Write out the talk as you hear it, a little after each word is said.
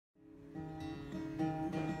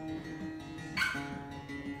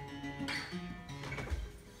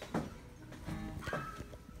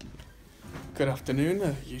Good afternoon,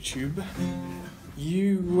 YouTube.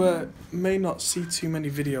 You may not see too many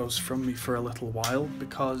videos from me for a little while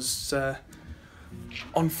because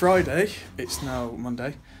on Friday, it's now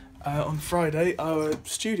Monday, on Friday our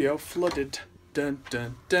studio flooded. Dun,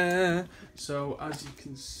 dun, dun. So as you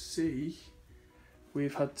can see,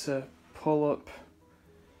 we've had to pull up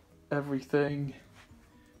everything.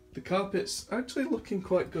 The carpet's actually looking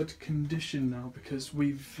quite good condition now because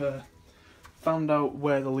we've found out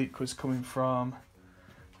where the leak was coming from.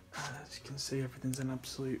 As you can see, everything's an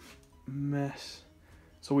absolute mess.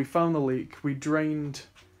 So we found the leak, we drained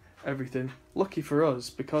everything. Lucky for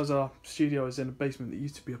us, because our studio is in a basement that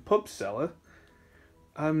used to be a pub cellar,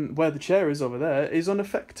 where the chair is over there is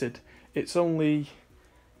unaffected. It's only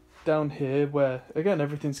down here where, again,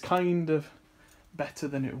 everything's kind of better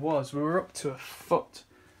than it was. We were up to a foot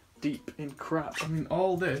deep in crap. I mean,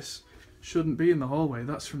 all this shouldn't be in the hallway.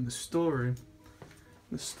 That's from the storeroom.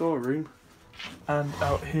 The storeroom and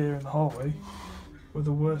out here in the hallway were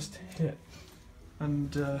the worst hit.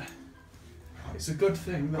 And it's a good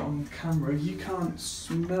thing that on camera you can't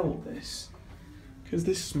smell this, because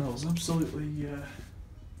this smells absolutely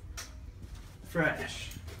fresh.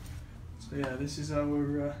 So yeah, this is our,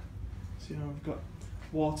 so, you know, we've got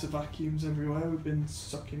water vacuums everywhere. We've been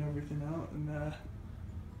sucking everything out, and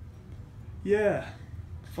yeah,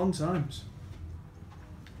 fun times.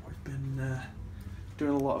 We've been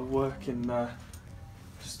doing a lot of work in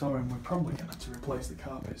storing. We're probably going to have to replace the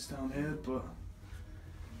carpets down here, but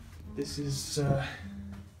this is,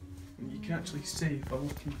 you can actually see if I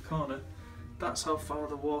look in the corner, that's how far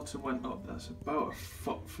the water went up. That's about a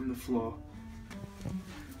foot from the floor.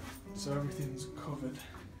 So everything's covered.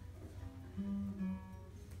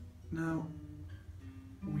 Now,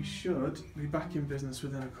 we should be back in business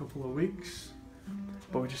within a couple of weeks,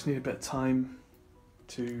 but we just need a bit of time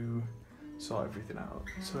to sort everything out.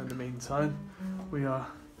 So in the meantime, we are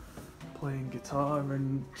playing guitar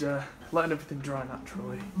and letting everything dry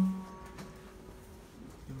naturally.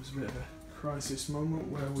 There was a bit of a crisis moment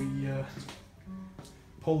where we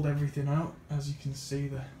pulled everything out. As you can see,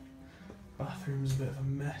 the bathroom's a bit of a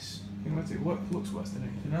mess. It looks worse than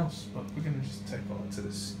anything else, but we're going to just take all that to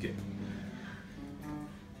the skip.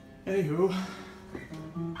 Anywho,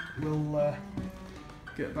 we'll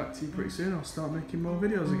get back to you pretty soon. I'll start making more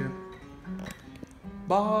videos again.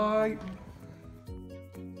 Bye!